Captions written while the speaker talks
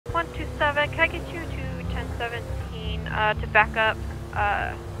to back up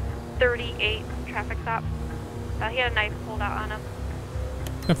 38 traffic stop. He had a knife pulled out on him.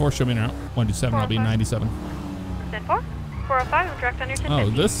 10-4, show me now. 127, I'll be 97. 10-4, 405, I'm direct on your 1050. Oh,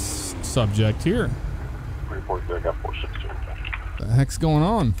 this subject here. Report there, got 462. What the heck's going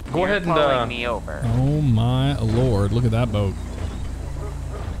on? Go ahead and pulling me over. Oh my lord, look at that boat.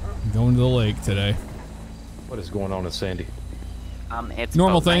 Going to the lake today. What is going on in Sandy? It's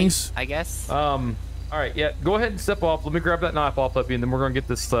normal boat night, things, I guess. All right, yeah, go ahead and step off. Let me grab that knife off of you, and then we're gonna get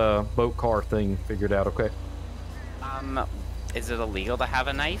this boat car thing figured out, okay? Is it illegal to have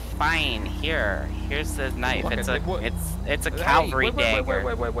a knife? Fine, here's the knife. Okay, It's a cavalry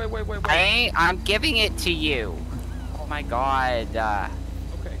dagger. Wait. I'm giving it to you. Oh my god.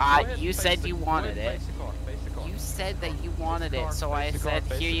 Okay, you said you wanted it. You said that you wanted it, so I said,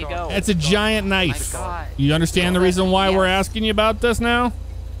 here you go. it's a giant knife. Oh my god. You understand the reason why we're asking you about this now?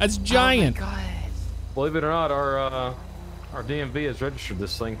 That's giant. Oh my god. Believe it or not, our DMV has registered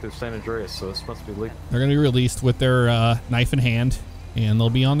this thing through San Andreas, so this must be legal. They're going to be released with their knife in hand, and they'll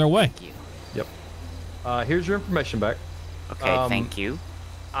be on their way. Thank you. Yep. Here's your information back. Okay, thank you.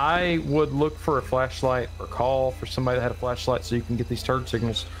 I would look for a flashlight or call for somebody that had a flashlight so you can get these turd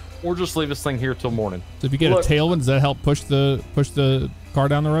signals, or just leave this thing here till morning. So if you get a tailwind, does that help push the car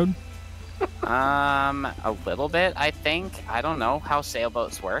down the road? A little bit, I think. I don't know how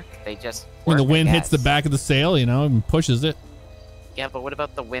sailboats work. They just When the work, I wind hits the guess. back of the sail, you know, and pushes it. Yeah, but what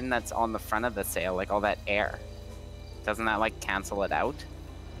about the wind that's on the front of the sail, like all that air? Doesn't that like cancel it out?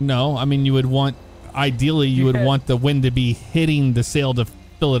 No, I mean you would want, ideally you would want the wind to be hitting the sail to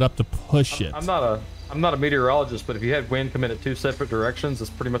fill it up to push it. I'm not a meteorologist, but if you had wind come in at two separate directions, it's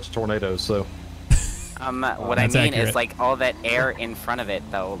pretty much a tornado. So. What I That's mean accurate. is like all that air in front of it,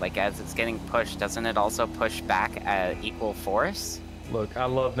 though, like as it's getting pushed, doesn't it also push back at equal force? Look, I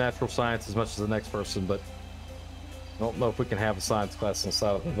love natural science as much as the next person, but I don't know if we can have a science class on the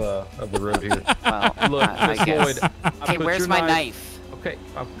side of the road here. Well, Look, I Miss guess. Lloyd, Okay, where's my knife? Okay,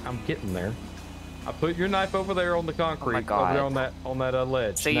 I'm getting there. I put your knife over there on the concrete, God. over there on that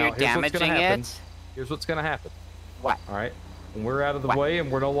ledge. So Now, you're here's what's gonna damaging happen. it? Here's what's gonna happen. What? All right. When we're out of the way and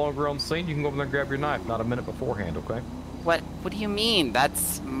we're no longer on the scene, you can go over there and grab your knife, not a minute beforehand, okay? What do you mean?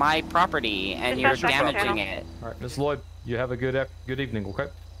 That's my property, and you're damaging it. All right, Miss Lloyd, you have a good evening, okay?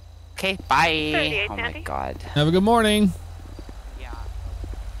 Okay, bye. 38, Oh my Sandy. god. Have a good morning. Yeah.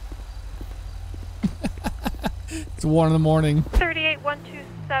 It's 1 in the morning.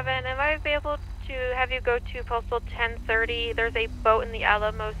 38127, am I able to have you go to postal 1030? There's a boat in the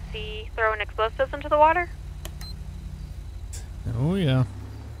Alamo Sea throwing explosives into the water. Oh yeah.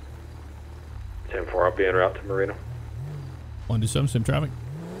 10-4, I'll be en route to Marina. 127, same traffic.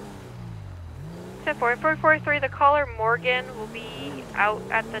 10-4, 443, the caller Morgan will be out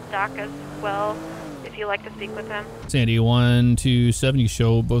at the dock as well, if you'd like to speak with him. Sandy 127, you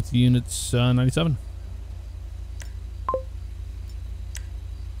show both units 97.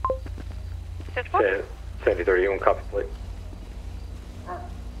 10-4. Sandy 31, copy plate.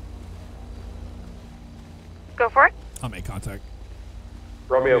 Go for it. I'll make contact.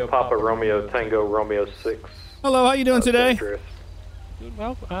 Romeo Papa Romeo Tango Romeo 6. Hello, how you doing today? Dangerous. Doing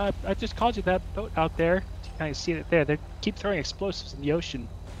well. I just called you that boat out there. You kind of see it there. They keep throwing explosives in the ocean.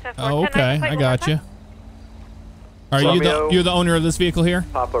 10-4, Oh, 10-9, okay, plate I one got more you. time. Are Romeo. you're the owner of this vehicle here?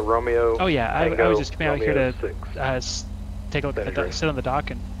 Papa Romeo. Oh yeah, I Tango, was just coming out here Romeo to 6. take a look at the Dangerous. sit on the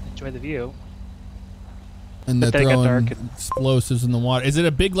dock and enjoy the view. And they're But then it got throwing dark and- explosives in the water. Is it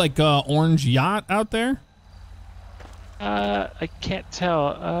a big like orange yacht out there? I can't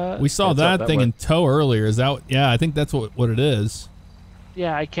tell. We saw It's up that that thing way. in tow earlier. Is that? Yeah, I think that's what it is.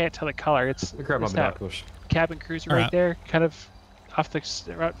 Yeah, I can't tell the color. It's Let me grab my it's that binoculars. cabin cruiser Alright. right there, kind of off the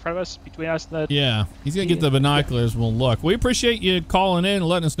right in front of us, between us and the. Yeah, he's gonna get the binoculars. We'll look. We appreciate you calling in and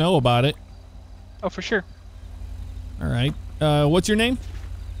letting us know about it. Oh, for sure. All right. What's your name?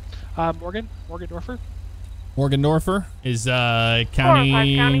 Morgan Dorfer. Morgan Dorfer. Is county? 405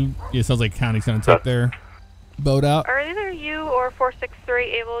 County. Yeah, it sounds like county's gonna take their boat out. Are either you or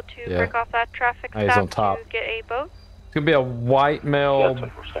 463 able to Yeah. break off that traffic He's on stop top. to get a boat? It's gonna be a white male, Yeah,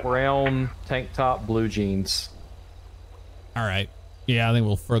 10%. brown tank top, blue jeans. All right. Yeah, I think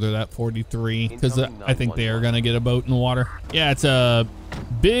we'll further that 43 because I think they are gonna get a boat in the water. Yeah, it's a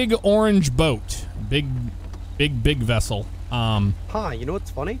big orange boat, big vessel. Hi, you know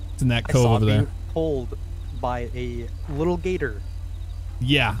what's funny? It's in that I cove saw over it there. being pulled by a little gator.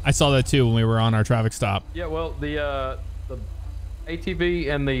 Yeah, I saw that too when we were on our traffic stop. Yeah, well, the ATV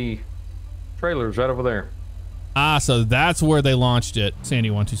and the trailer's right over there. Ah, so that's where they launched it. Sandy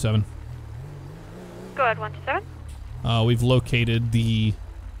 127. Go ahead, 127. We've located the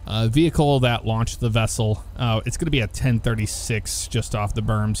vehicle that launched the vessel. It's going to be at 1036 just off the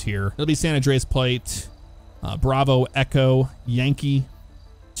berms here. It'll be San Andreas plate, Bravo Echo Yankee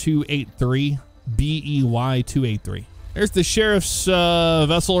 283, BEY 283. There's the sheriff's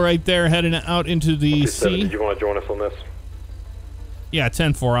vessel right there heading out into the sea. Did you want to join us on this? Yeah,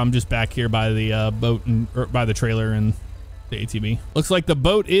 10-4. I'm just back here by the boat and by the trailer and the ATV. Looks like the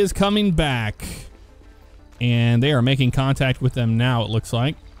boat is coming back, and they are making contact with them now, it looks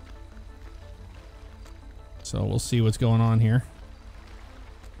like. So we'll see what's going on here.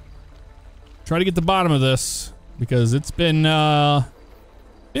 Try to get the bottom of this because it's been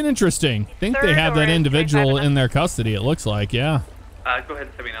interesting. I think they have that individual in their custody, it looks like. Yeah. Go ahead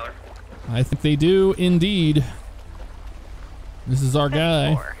and send me another. I think they do indeed. This is our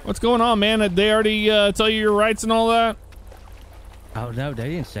guy. What's going on, man? Did they already tell you your rights and all that? Oh, no, they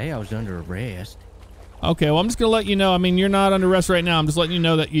didn't say I was under arrest. Okay, well, I'm just going to let you know. I mean, you're not under arrest right now. I'm just letting you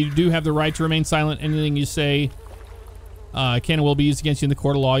know that you do have the right to remain silent. Anything you say can and will be used against you in the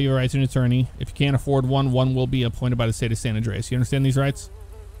court of law. Your right to an attorney. If you can't afford one, one will be appointed by the state of San Andreas. You understand these rights?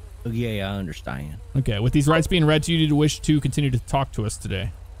 Oh, yeah, I understand. Okay, with these rights being read to you, do you wish to continue to talk to us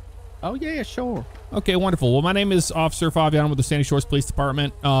today? Oh, yeah, sure. Okay, wonderful. Well, my name is Officer Fabian with the Sandy Shores Police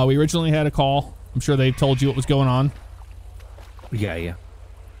Department. We originally had a call. I'm sure they told you what was going on. Yeah.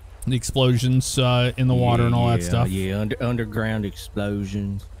 The explosions in the water and all that stuff. Yeah, underground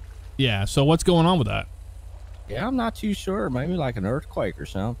explosions. Yeah, so what's going on with that? Yeah, I'm not too sure. Maybe like an earthquake or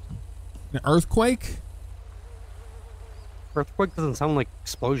something. An earthquake? Earthquake doesn't sound like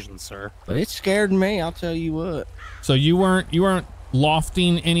explosions, sir. But it scared me, I'll tell you what. So you weren't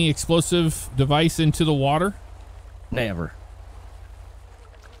lofting any explosive device into the water? Never.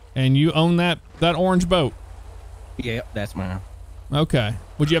 And you own that orange boat? Yep, that's mine. Okay.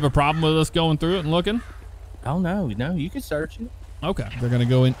 Would you have a problem with us going through it and looking? Oh, no, you can search it. Okay. They're going to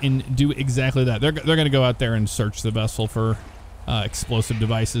go in and do exactly that. They're going to go out there and search the vessel for explosive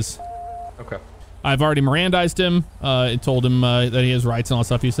devices. Okay. I've already Mirandized him and told him that he has rights and all that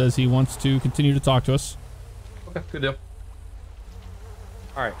stuff. He says he wants to continue to talk to us. Okay, good deal.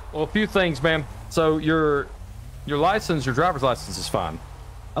 All right. Well, a few things, ma'am. So your license, your driver's license is fine.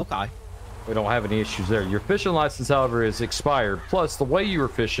 Okay. We don't have any issues there. Your fishing license, however, is expired. Plus, the way you were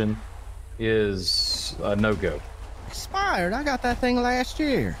fishing is a no-go. Expired? I got that thing last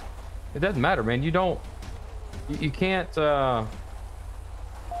year. It doesn't matter, man. You can't,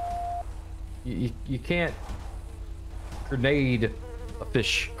 you can't grenade a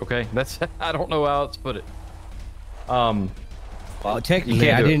fish, okay? That's, I don't know how else to put it. Well,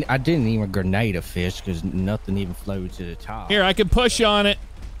 technically, I didn't even grenade a fish because nothing even floated to the top. Here, I can push on it.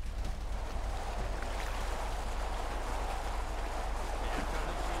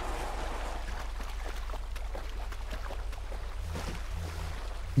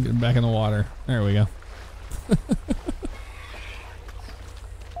 Get him back in the water. There we go.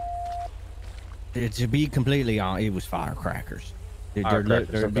 To be completely honest, it was firecrackers.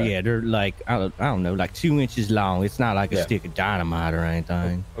 Okay. Yeah, they're like I don't know, like 2 inches long. It's not like a stick of dynamite or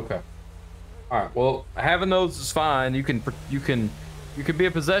anything. Okay. All right. Well, having those is fine. You can be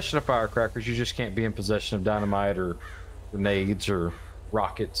in possession of firecrackers. You just can't be in possession of dynamite or grenades or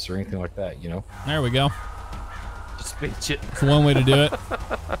rockets or anything like that. You know. There we go. Just beach it. That's one way to do it.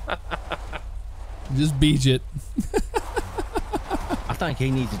 Just beach it. I think he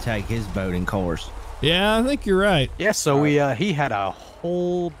needs to take his boating course. Yeah, I think you're right. Yeah, so he had a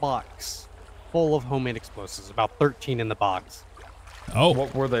whole box full of homemade explosives, about 13 in the box. Oh.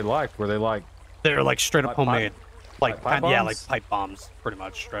 What were they like? Were they like? They're like straight up homemade. Like pipe bombs? Yeah, like pipe bombs, pretty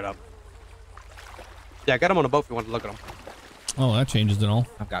much, straight up. Yeah, I got them on a boat if you want to look at them. Oh, that changes it all.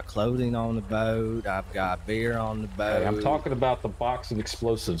 I've got clothing on the boat. I've got beer on the boat. Hey, I'm talking about the box of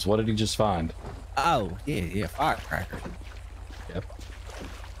explosives. What did he just find? Oh, yeah, firecrackers. Yep.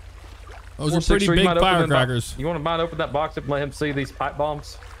 Those are pretty big firecrackers. You want to mind open that box up and let him see these pipe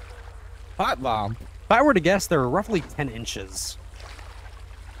bombs? Pipe bomb? If I were to guess, they're roughly 10 inches.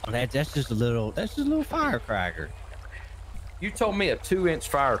 Oh, that's just a little firecracker. You told me a 2-inch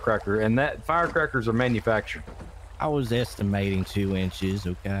firecracker, and that firecrackers are manufactured. I was estimating 2 inches,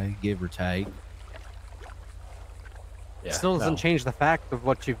 okay, give or take. Yeah, still doesn't change the fact of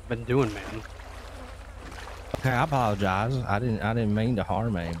what you've been doing, man. Okay, I apologize. I didn't mean to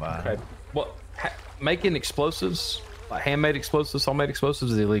harm anybody. Okay. Well, making explosives, like handmade explosives, homemade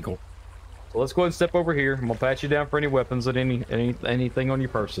explosives, is illegal. So let's go ahead and step over here. I'm gonna pat you down for any weapons and anything on your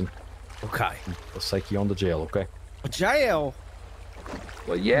person. Okay. Let's take you on to jail, okay? Jail?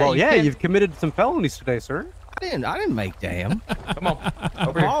 Well, yeah. You've committed some felonies today, sir. I didn't make them. Come on,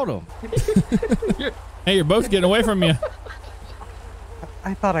 I bought them. Hey, you're both getting away from you.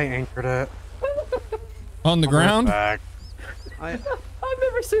 I thought I anchored it. On the ground? Back. I've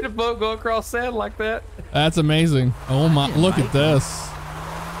never seen a boat go across sand like that. That's amazing. Oh my, look at this.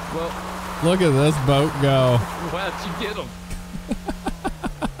 Well, look at this boat go. Why'd you get them?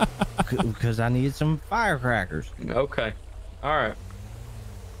 Because I need some firecrackers. Okay. All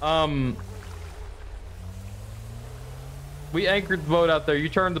right. We anchored the boat out there. You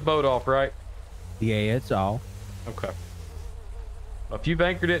turned the boat off, right? Yeah, it's all. Okay. If you've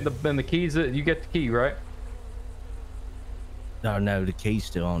anchored it and the keys, you get the key, right? Oh, no, the key's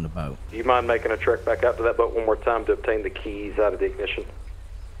still on the boat. Do you mind making a trek back out to that boat one more time to obtain the keys out of the ignition?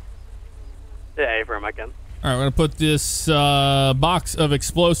 Yeah, Abram, I can. All right, we're gonna put this box of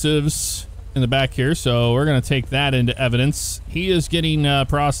explosives in the back here, so we're gonna take that into evidence. He is getting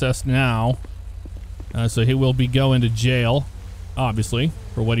processed now, so he will be going to jail, obviously,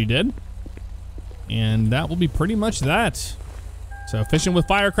 for what he did. And that will be pretty much that. So fishing with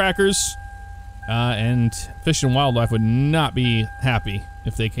firecrackers, and Fish and Wildlife would not be happy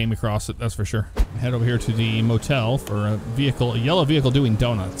if they came across it, that's for sure. Head over here to the motel for a yellow vehicle doing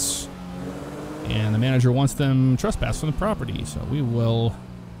donuts. And the manager wants them trespass from the property, so we will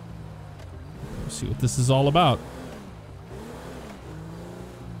see what this is all about.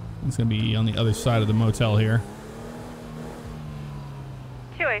 It's going to be on the other side of the motel here.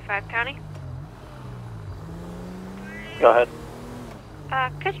 285 County. Go ahead.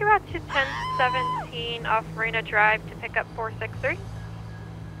 Could you route to 1017 off Marina Drive to pick up 463?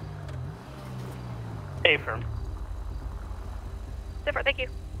 Affirm. Super, thank you.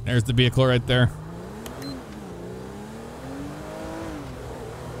 There's the vehicle right there.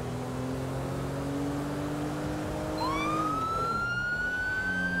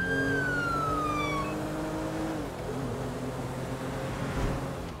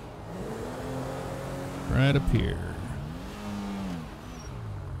 Right up here.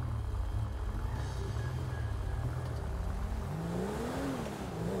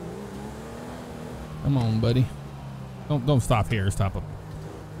 Come on, buddy. Don't stop here. Stop up.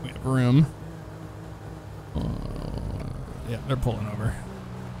 We have room. Yeah, they're pulling over.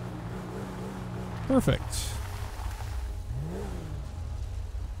 Perfect.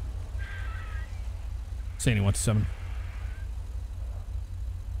 Sandy 127.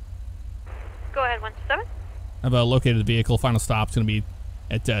 Go ahead, 127. I've located the vehicle. Final stop's going to be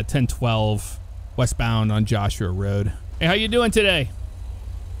at 1012 westbound on Joshua Road. Hey, how you doing today?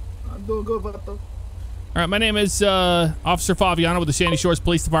 I'm doing good, Vato. All right, my name is Officer Faviano with the Sandy Shores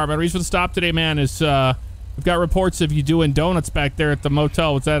Police Department. The reason for the stop today, man, is we've got reports of you doing donuts back there at the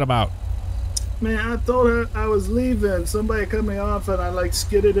motel. What's that about? Man, I told her I was leaving. Somebody cut me off and I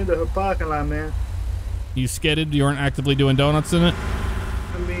skidded into her parking lot, man. You skidded? You weren't actively doing donuts in it?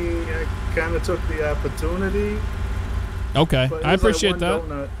 I mean, I kind of took the opportunity. Okay, I appreciate that.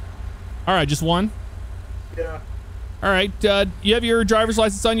 Donut. All right, just one? Yeah. All right, you have your driver's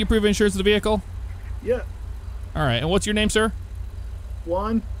license on you, prove insurance of the vehicle? Yeah. All right, and what's your name, sir?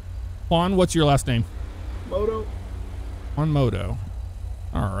 Juan. Juan, what's your last name? Moto. Juan Moto.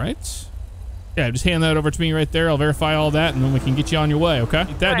 All right. Yeah, just hand that over to me right there. I'll verify all that, and then we can get you on your way, okay?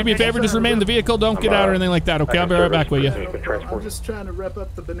 Dad, do me a favor, just remain in the vehicle. Don't get out or anything like that, okay? I'll be right back with you. I'm just trying to wrap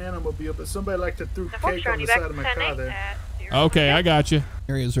up the banana mobile, but somebody to threw cake on the side of my car there. Okay, I got you.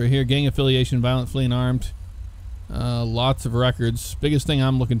 Areas right here. Gang affiliation, violent, fleeing, armed. Lots of records. Biggest thing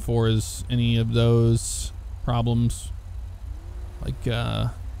I'm looking for is any of those problems, like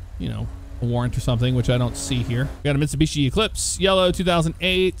you know, a warrant or something, which I don't see here. Got a Mitsubishi Eclipse, yellow,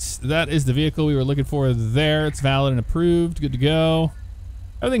 2008. That is the vehicle we were looking for there. It's valid and approved. Good to go.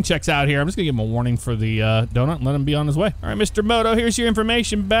 Everything checks out here. I'm just gonna give him a warning for the donut and let him be on his way. All right, Mr. Moto, here's your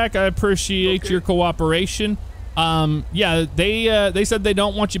information back. I appreciate your cooperation. Yeah, they said they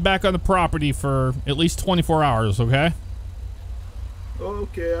don't want you back on the property for at least 24 hours, okay?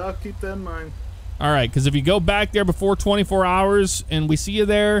 Okay, I'll keep that in mind. All right, because if you go back there before 24 hours and we see you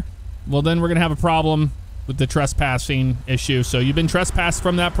there, well, then we're going to have a problem with the trespassing issue. So you've been trespassed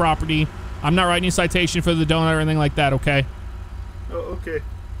from that property. I'm not writing you a citation for the donut or anything like that, okay? Oh, okay.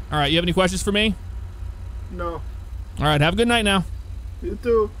 All right, you have any questions for me? No. All right, have a good night now. You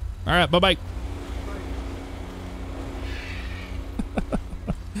too. All right, bye-bye.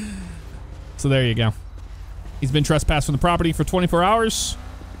 So there you go. He's been trespassed from the property for 24 hours.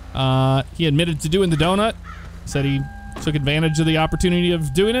 He admitted to doing the donut. Said he took advantage of the opportunity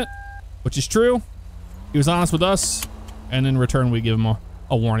of doing it, which is true. He was honest with us, and in return we give him a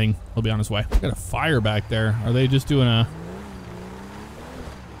warning. He'll be on his way. Got a fire back there. Are they just doing a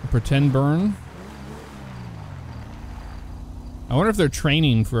pretend burn? I wonder if they're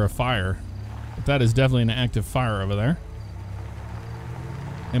training for a fire. But that is definitely an active fire over there.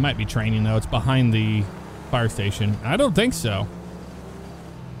 They might be training though. It's behind the fire station. I don't think so.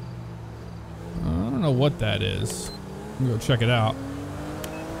 I don't know what that is. I'm gonna go check it out.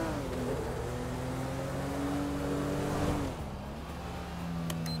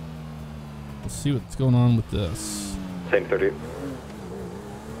 Let's see what's going on with this. Same 30.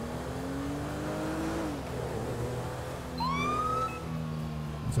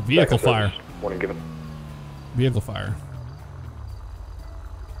 It's a vehicle fire. Warning given. Vehicle fire.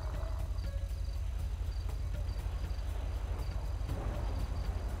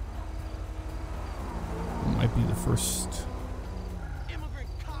 Might be the first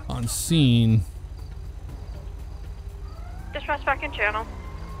on scene. Dispatch back in channel.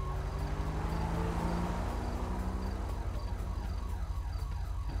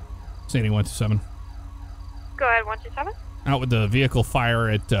 Standing 127. Go ahead, 127. Out with the vehicle fire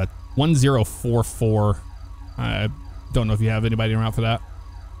at 1044. I don't know if you have anybody around for that.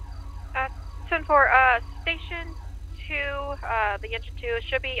 10-4, station 2, the engine 2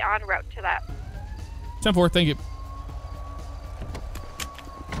 should be en route to that. 10-4, thank you.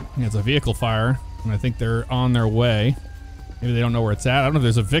 Yeah, it's a vehicle fire, and I think they're on their way. Maybe they don't know where it's at. I don't know if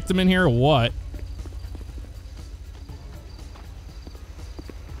there's a victim in here or what.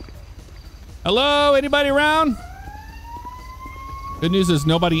 Hello, anybody around? Good news is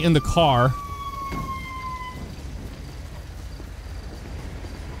nobody in the car.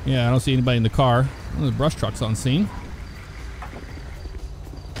 Yeah, I don't see anybody in the car. Oh, the brush truck's on scene.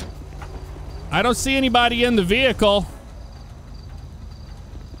 I don't see anybody in the vehicle.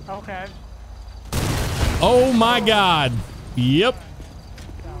 Okay. Oh my God. Yep.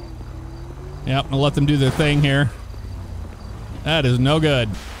 Yep, I'll let them do their thing here. That is no good.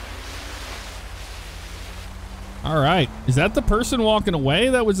 All right. Is that the person walking away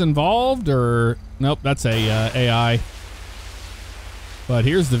that was involved, or nope? That's a AI. But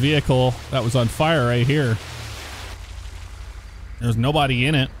here's the vehicle that was on fire right here. There's nobody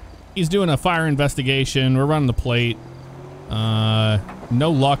in it. He's doing a fire investigation. We're running the plate.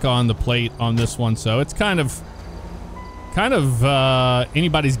 No luck on the plate on this one, so it's kind of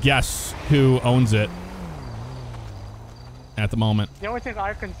anybody's guess who owns it at the moment. The only thing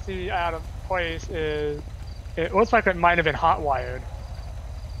I can see out of place is it looks like it might have been hot wired.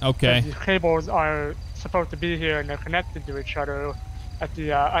 Okay. These cables are supposed to be here and they're connected to each other at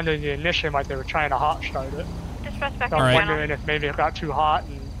the under the ignition, like they were trying to hot start it. Dispatch back So in I'm channel. wondering if maybe it got too hot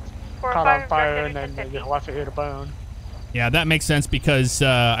and 4 caught 5 on fire and then investigation maybe left it here to burn. Yeah, that makes sense because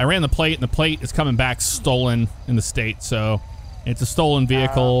I ran the plate and the plate is coming back stolen in the state. So it's a stolen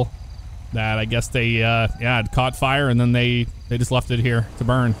vehicle that I guess they had caught fire and then they just left it here to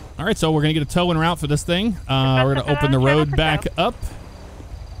burn. All right, so we're going to get a tow and route for this thing. We're going to open the road back up.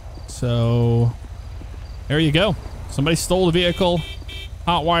 So there you go. Somebody stole the vehicle,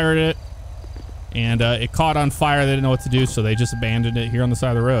 hot wired it, and it caught on fire. They didn't know what to do, so they just abandoned it here on the side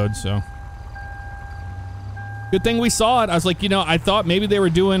of the road. So good thing we saw it. I was like, I thought maybe they were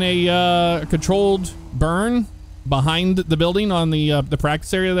doing a controlled burn behind the building on the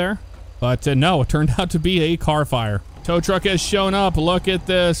practice area there. But no, it turned out to be a car fire. Tow truck has shown up. Look at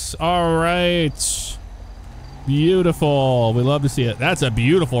this. All right. Beautiful. We love to see it. That's a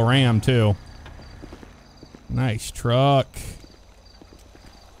beautiful Ram, too. Nice truck.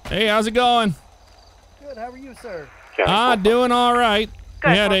 Hey, how's it going? Good. How are you, sir? Doing all right.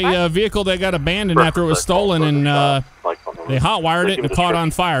 We had a vehicle that got abandoned after it was stolen, and they hot wired it and it caught on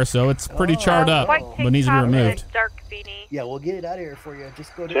fire, so it's pretty charred up, but needs to be removed. Yeah, we'll get it out of here for you.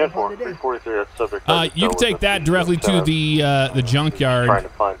 Just go to the you can take that directly to the junkyard.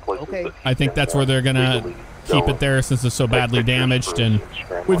 Okay. I think that's where they're gonna keep it there since it's so badly damaged, and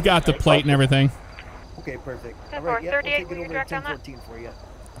we've got the plate and everything. Okay, perfect. All right, yeah, we'll take it over to 1014 for you.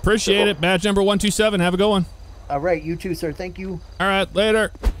 Appreciate it. Badge number 127. Have a good one. All right, you too, sir. Thank you. All right,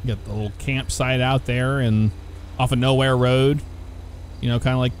 later. Got the little campsite out there and off of Nowhere Road. Kind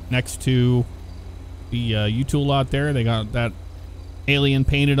of like next to the U-Tool out there. They got that alien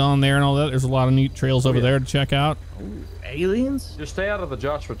painted on there and all that. There's a lot of neat trails over there to check out. Ooh, aliens? Just stay out of the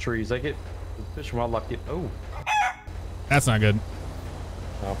Joshua trees. They get the Fish and Wildlife get. Oh, that's not good.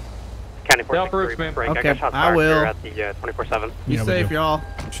 No. County 463, man. break. Okay, I got shots I fired will. here at the 24/7. Be safe, y'all.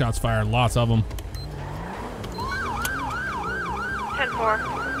 Shots fired, lots of them. 10-4.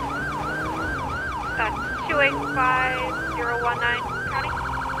 285019 County.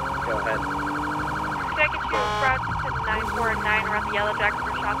 Go ahead. Can I get you route to 949 around the Yellow Jack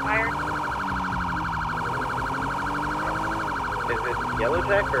for shots fired? Is it Yellow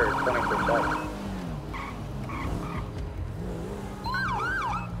Jack or 24/7?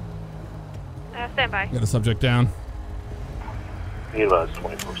 Stand by. Got a subject down. Eli is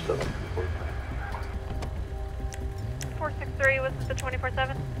 24/7. 463, was this the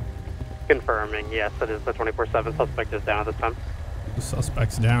 24/7? Confirming, yes, it is the 24/7. Suspect is down at this time. The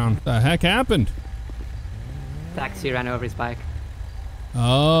suspect's down. The heck happened? Taxi ran over his bike.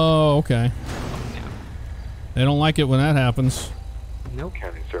 Oh, okay. Yeah. They don't like it when that happens. Nope.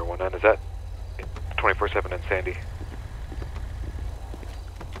 County 019, is that 24/7 in Sandy?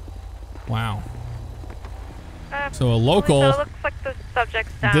 Wow. So a local So it looks like the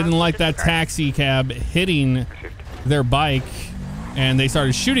subject's down. didn't like that Disregard. taxi cab hitting their bike, and they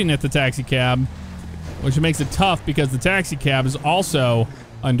started shooting at the taxi cab, which makes it tough because the taxi cab is also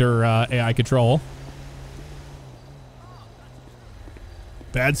under AI control.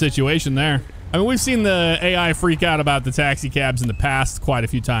 Bad situation there. I mean, we've seen the AI freak out about the taxi cabs in the past quite a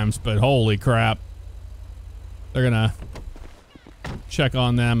few times, but holy crap. They're gonna check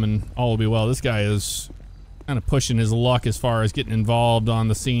on them and all will be well. This guy is kind of pushing his luck as far as getting involved on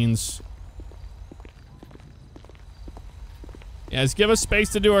the scenes. Yeah, just give us space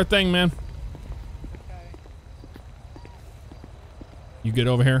to do our thing, man. You good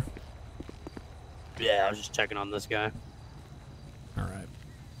over here? Yeah, I was just checking on this guy. All right.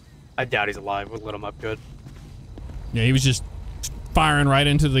 I doubt he's alive. We'll let him up good. Yeah, he was just firing right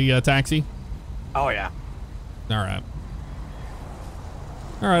into the taxi. Oh, yeah. All right.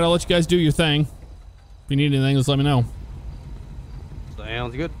 All right, I'll let you guys do your thing. If you need anything, just let me know.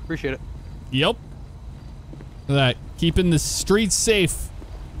 Sounds good. Appreciate it. Yep. Look at that. Keeping the streets safe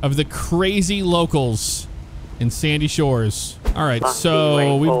of the crazy locals in Sandy Shores. All right,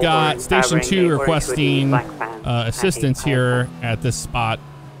 so we've got Station 2 requesting assistance here at this spot,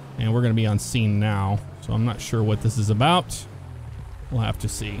 and we're going to be on scene now. So I'm not sure what this is about. We'll have to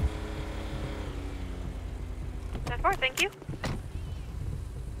see. 10-4, thank you.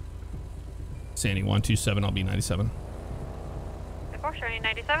 Sandy 127, I'll be 97. 10-4, showing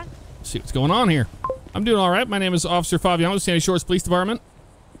 97. See what's going on here. I'm doing all right. My name is Officer Fabiano, Sandy Shores Police Department.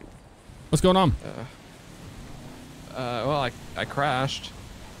 What's going on? Well, I crashed.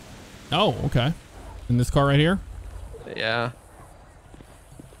 Oh, okay. In this car right here? Yeah.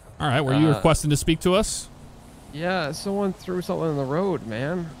 All right. Were you requesting to speak to us? Yeah, someone threw something in the road,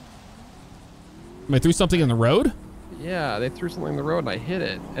 man. They threw something in the road? Yeah, they threw something in the road and I hit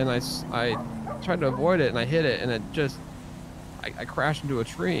it. And I tried to avoid it and I hit it and it just... I crashed into a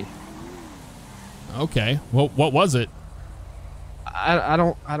tree. Okay. Well, what was it? I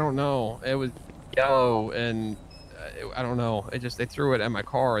don't know. It was yellow and I don't know. They threw it at my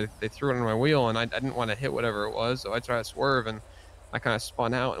car. They threw it on my wheel and I didn't want to hit whatever it was, so I tried to swerve and I kind of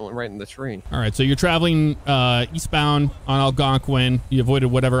spun out and went right in the tree. All right, so you're traveling eastbound on Algonquin. You avoided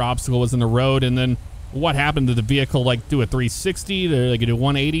whatever obstacle was in the road, and then what happened? Did the vehicle like do a 360? Did it like do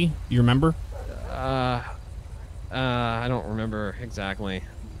 180? Do you remember? I don't remember exactly.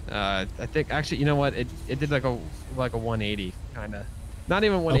 I think actually, you know what? It did like a 180 kind of. Not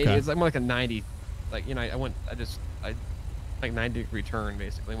even 180. Okay. It's like more like a 90. Like, you know, I like 90-degree turn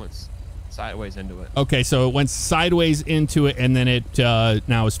basically. Went sideways into it. Okay, so it went sideways into it, and then it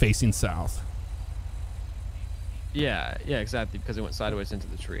now is facing south. Yeah, exactly, because it went sideways into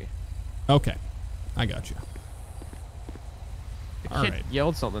the tree. Okay, I got you. The All kid right.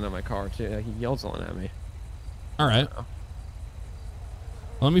 yelled something at my car too. Like, he yelled something at me. All right.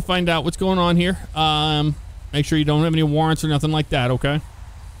 Let me find out what's going on here. Make sure you don't have any warrants or nothing like that, okay?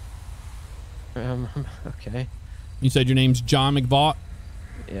 Okay. You said your name's John McVaught?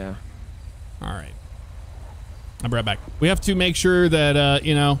 Yeah. All right. I'll be right back. We have to make sure that,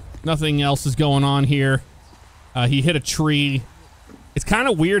 you know, nothing else is going on here. He hit a tree. It's kind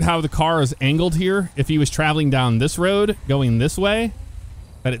of weird how the car is angled here. If he was traveling down this road, going this way,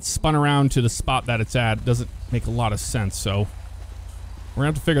 that it spun around to the spot that it's at. It doesn't make a lot of sense, so we're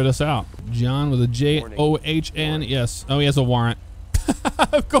going to have to figure this out. John with a J-O-H-N. Yes. Oh, he has a warrant.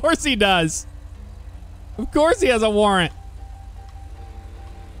 Of course he does. Of course he has a warrant.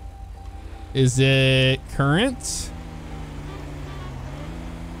 Is it current?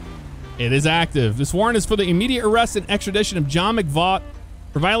 It is active. This warrant is for the immediate arrest and extradition of John McVaught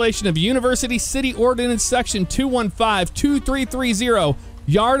for violation of University City Ordinance Section 215-2330,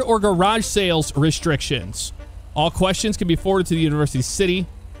 yard or garage sales restrictions. All questions can be forwarded to the University City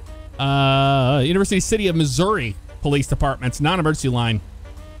of Missouri Police Department's non-emergency line.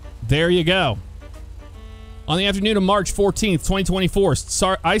 There you go. On the afternoon of March 14th, 2024,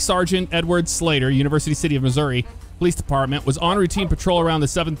 Sergeant Edward Slater, University City of Missouri Police Department, was on routine patrol around the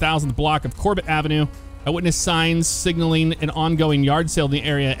 7,000th block of Corbett Avenue. I witnessed signs signaling an ongoing yard sale in the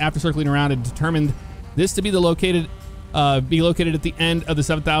area. After circling around and determined this to be located at the end of the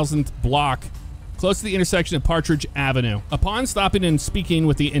 7,000th block, close to the intersection of Partridge Avenue. Upon stopping and speaking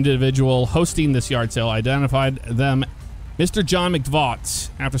with the individual hosting this yard sale, I identified them Mr. John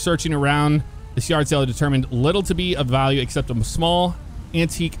McVaught. After searching around this yard sale, I determined little to be of value except a small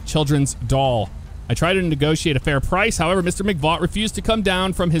antique children's doll. I tried to negotiate a fair price. However, Mr. McVaught refused to come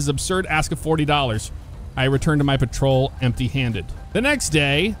down from his absurd ask of $40. I returned to my patrol empty-handed. The next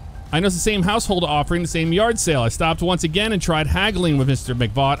day, I noticed the same household offering the same yard sale. I stopped once again and tried haggling with Mr.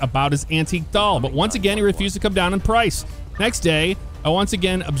 McVaught about his antique doll, but once again he refused to come down in price. Next day, I once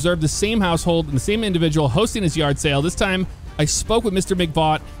again observed the same household and the same individual hosting his yard sale. This time, I spoke with Mr.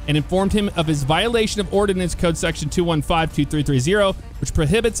 McVaught and informed him of his violation of Ordinance Code Section 215-2330, which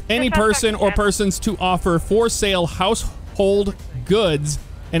prohibits any person or persons to offer for sale household goods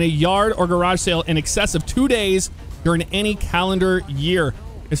in a yard or garage sale in excess of 2 days during any calendar year.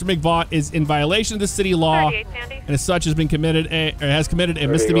 Mr. McVaught is in violation of the city law, and as such has committed a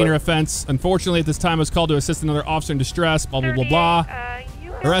misdemeanor offense. Unfortunately, at this time, I was called to assist another officer in distress. Blah blah blah blah.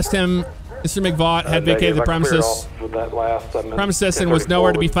 Arrest him. Mr. McVaught had vacated the premises. Premises and was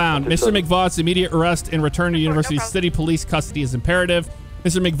nowhere to be found. Mr. McVaught's immediate arrest and return to University City Police custody is imperative.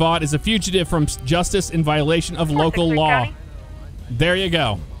 Mr. McVaught is a fugitive from justice in violation of local law. There you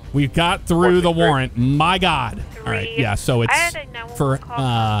go. We've got through the warrant. My God. All right. Yeah. So it's for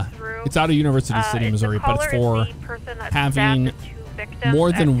it's out of University City, Missouri, but it's for having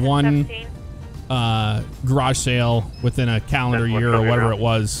more than one garage sale within a calendar year or whatever it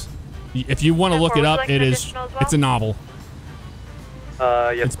was. If you want to look it up, it's a novel.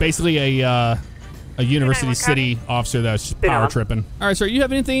 It's basically a University City officer that's power tripping. All right, sir. You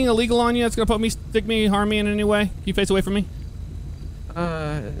have anything illegal on you that's gonna stick me, harm me in any way? Can you face away from me?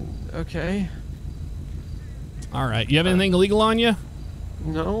 Okay. All right. You have anything illegal on you?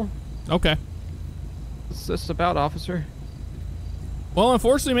 No. Okay. What's this about, officer? Well,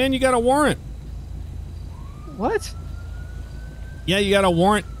 unfortunately, man, you got a warrant. What? Yeah, you got a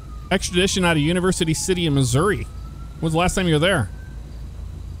warrant extradition out of University City in Missouri. When was the last time you were there?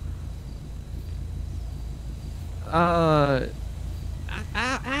 Ow.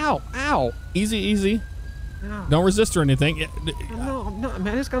 Ow. Easy, easy. Ow. Don't resist or anything. No, I'm not,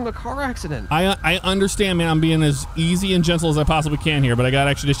 man. I just got in a car accident. I understand, man. I'm being as easy and gentle as I possibly can here, but I got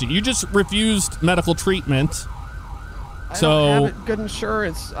extradition. You just refused medical treatment. I don't have good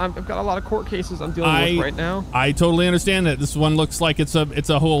insurance. I've got a lot of court cases I'm dealing with right now. I totally understand that. This one looks like it's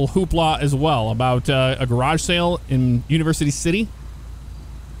a whole hoopla as well about a garage sale in University City.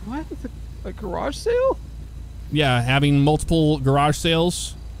 What? A garage sale? Yeah, having multiple garage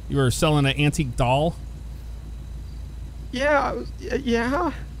sales. You were selling an antique doll. Yeah,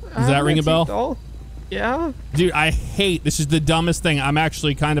 yeah. Does that ring a bell? Doll? Yeah. Dude, I hate, this is the dumbest thing. I'm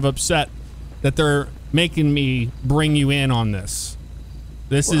actually kind of upset that they're making me bring you in on this.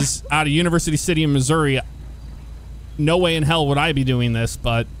 This is out of University City in Missouri. No way in hell would I be doing this,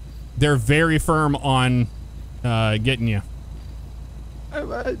 but they're very firm on getting you.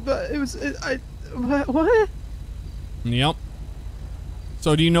 But it was, what? Yep.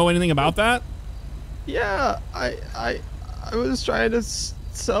 So do you know anything about that? Yeah, I was trying to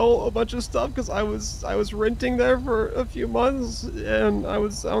sell a bunch of stuff because I was renting there for a few months and I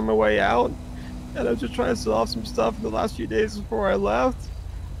was on my way out, and I was just trying to sell off some stuff in the last few days before I left.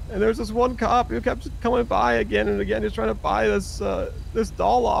 And there's this one cop who kept coming by again and again, just trying to buy this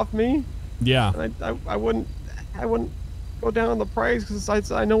doll off me. Yeah. And I wouldn't go down on the price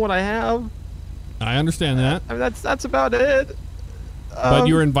because I know what I have. I understand that. I mean, that's about it. But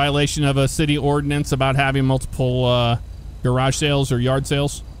you were in violation of a city ordinance about having multiple garage sales or yard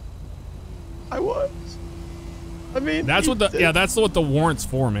sales. I was. I mean, that's what the warrant's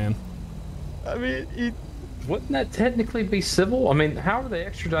for, man. I mean, wouldn't that technically be civil? I mean, how are they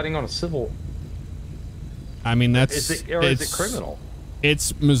extraditing on a civil? I mean, is it criminal?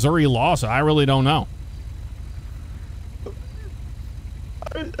 It's Missouri law, so I really don't know.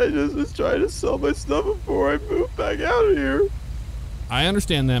 I just was trying to sell my stuff before I moved back out of here. I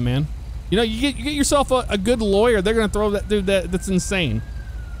understand that, man. You know, you get yourself a good lawyer. They're gonna throw that dude. That's insane.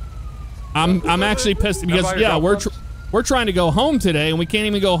 I'm actually pissed because yeah, we're trying to go home today and we can't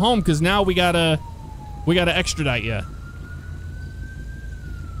even go home because now we gotta extradite you.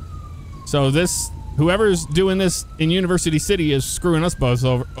 So whoever's doing this in University City is screwing us both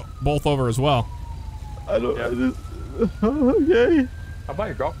over as well. Okay. I'll buy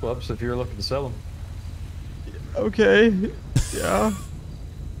your golf clubs if you're looking to sell them. Okay. Yeah.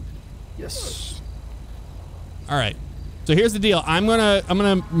 Yes. All right. So here's the deal. I'm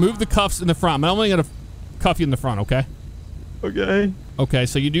gonna move the cuffs in the front. I'm only gonna cuff you in the front. Okay. Okay. Okay.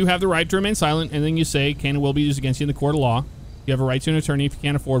 So you do have the right to remain silent. Anything you say can and will be used against you in the court of law. You have a right to an attorney. If you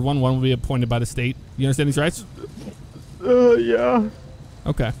can't afford one, one will be appointed by the state. You understand these rights? Yeah.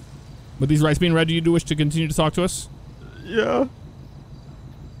 Okay. With these rights being read, do you wish to continue to talk to us? Yeah.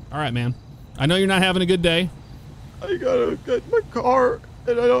 All right, man. I know you're not having a good day. I gotta get my car,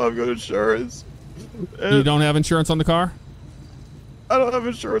 and I don't have good insurance. And You don't have insurance on the car? I don't have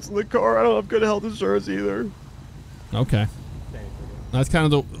insurance in the car. I don't have good health insurance either. Okay. That's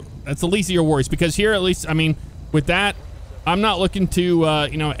kind of that's the least of your worries, because here at least, I mean, with that, I'm not looking to,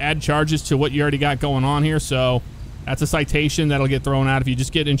 you know, add charges to what you already got going on here. So that's a citation that'll get thrown out if you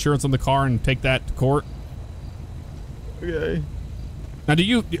just get insurance on the car and take that to court. Okay. Now,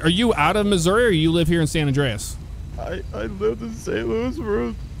 are you out of Missouri, or you live here in San Andreas? I lived in St. Louis for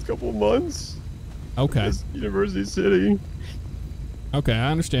a couple of months. Okay. It's University City. Okay,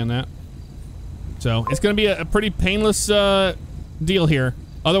 I understand that. So it's going to be a pretty painless deal here.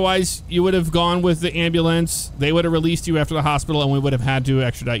 Otherwise, you would have gone with the ambulance. They would have released you after the hospital, and we would have had to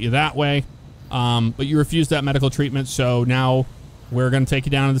extradite you that way. But you refused that medical treatment, so now we're going to take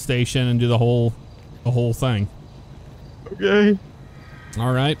you down to the station and do the whole thing. Okay.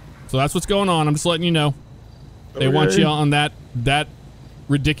 All right. So that's what's going on. I'm just letting you know. They want you on that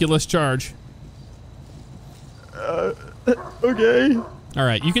ridiculous charge. Okay. All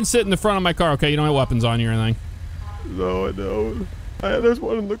right. You can sit in the front of my car, okay? You don't have weapons on you or anything. No, I don't. There's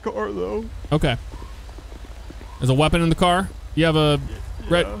one in the car, though. Okay. There's a weapon in the car? You have a...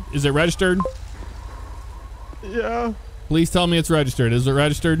 Yeah. Is it registered? Yeah. Please tell me it's registered. Is it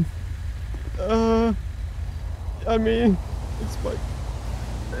registered? I mean, it's like...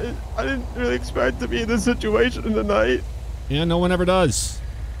 I didn't really expect to be in this situation in the night. Yeah, no one ever does.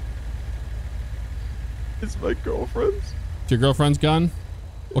 It's my girlfriend's. It's your girlfriend's gun?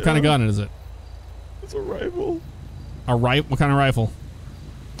 What kind of gun is it? It's a rifle. What kind of rifle?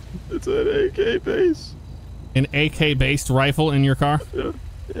 It's an AK base. An AK-based rifle in your car? Yeah.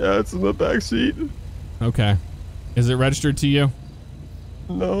 Yeah, it's in the back seat. Okay. Is it registered to you?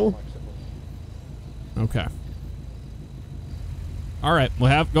 No. Okay. All right.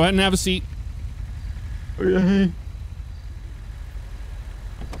 Well, go ahead and have a seat. Okay.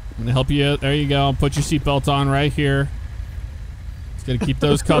 I'm gonna help you. There you go. Put your seatbelt on right here. It's gonna keep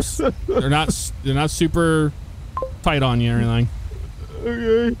those cuffs. They're not super tight on you or anything.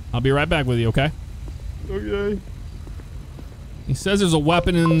 Okay. I'll be right back with you. Okay. Okay. He says there's a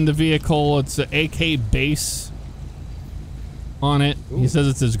weapon in the vehicle. It's an AK base on it. Ooh. He says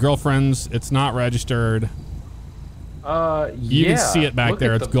it's his girlfriend's. It's not registered. You can see it back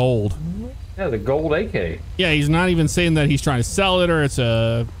there. It's gold. Yeah, the gold AK. Yeah, he's not even saying that he's trying to sell it or it's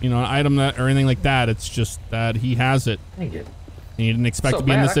a, you know, an item that or anything like that. It's just that he has it. Dang it. And he didn't expect to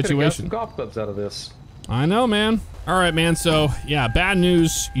be in this situation. I got some golf clubs out of this. I know, man. All right, man. So yeah, bad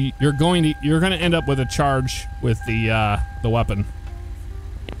news. You're going to end up with a charge with the weapon.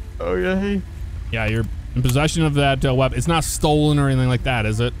 Okay. Yeah, you're in possession of that weapon. It's not stolen or anything like that,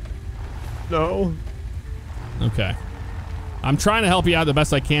 is it? No. Okay. I'm trying to help you out the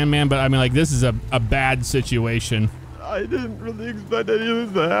best I can, man, but I mean, like, this is a bad situation. I didn't really expect any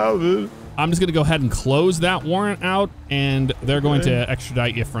of this to happen. I'm just going to go ahead and close that warrant out, and they're going to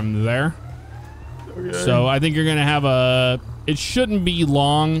extradite you from there. Okay. So I think you're going to have it shouldn't be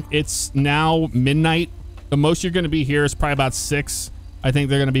long. It's now midnight. The most you're going to be here is probably about 6. I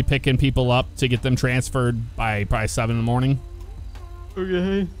think they're going to be picking people up to get them transferred by probably 7 in the morning.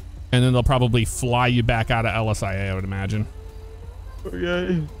 Okay. And then they'll probably fly you back out of LSIA, I would imagine.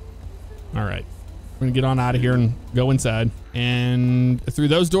 Okay. All right. We're going to get on out of here and go inside. And through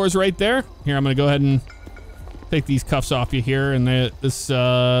those doors right there. Here, I'm going to go ahead and take these cuffs off you here. And this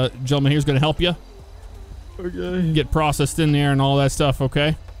gentleman here is going to help you. Okay. Get processed in there and all that stuff,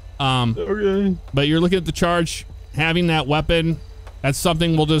 okay? Okay. But you're looking at the charge. Having that weapon, that's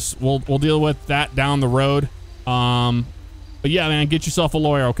something we'll deal with that down the road. But yeah, man, get yourself a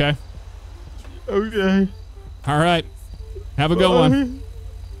lawyer, okay? Okay. All right. Have a good one.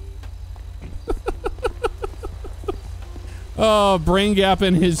 Oh, Brain Gap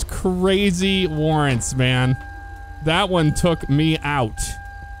and his crazy warrants, man. That one took me out.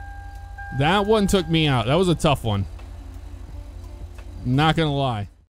 That was a tough one. Not gonna lie.